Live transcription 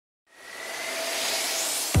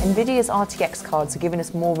Nvidia's RTX cards are giving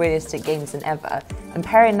us more realistic games than ever, and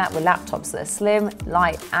pairing that with laptops that are slim,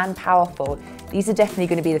 light and powerful, these are definitely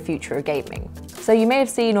going to be the future of gaming. So you may have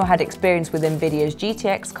seen or had experience with Nvidia's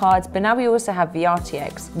GTX cards, but now we also have the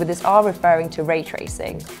RTX, with this R referring to ray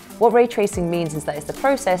tracing. What ray tracing means is that it's the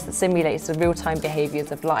process that simulates the real-time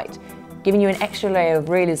behaviours of light, giving you an extra layer of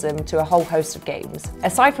realism to a whole host of games.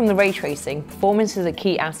 Aside from the ray tracing, performance is a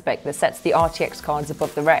key aspect that sets the RTX cards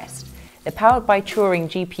above the rest. They're powered by Turing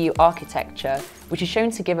GPU architecture, which is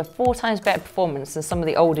shown to give a 4 times better performance than some of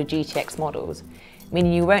the older GTX models,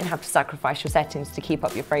 meaning you won't have to sacrifice your settings to keep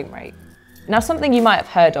up your frame rate. Now, something you might have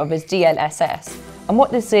heard of is DLSS, and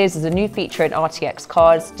what this is a new feature in RTX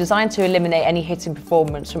cards designed to eliminate any hidden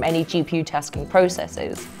performance from any GPU tasking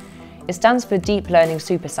processes. It stands for Deep Learning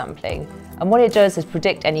Supersampling, and what it does is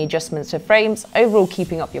predict any adjustments to frames, overall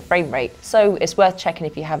keeping up your frame rate, so it's worth checking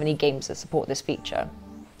if you have any games that support this feature.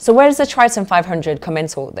 So where does the Triton 500 come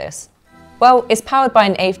into all this? Well, it's powered by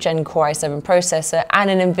an 8th gen Core i7 processor and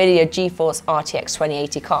an Nvidia GeForce RTX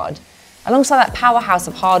 2080 card. Alongside that powerhouse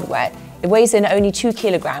of hardware, it weighs in only 2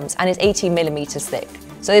 kilograms and is 18mm thick.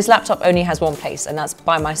 So this laptop only has one place, and that's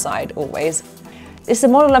by my side always. This is the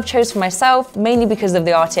model I've chosen for myself, mainly because of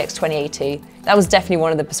the RTX 2080. That was definitely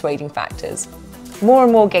one of the persuading factors. More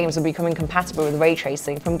and more games are becoming compatible with ray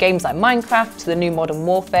tracing, from games like Minecraft to the new Modern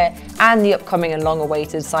Warfare and the upcoming and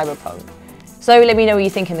long-awaited Cyberpunk. So let me know what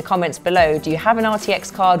you think in the comments below. Do you have an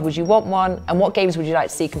RTX card? Would you want one? And what games would you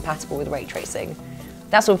like to see compatible with ray tracing?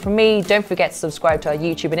 That's all from me. Don't forget to subscribe to our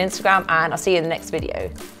YouTube and Instagram, and I'll see you in the next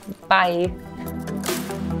video. Bye.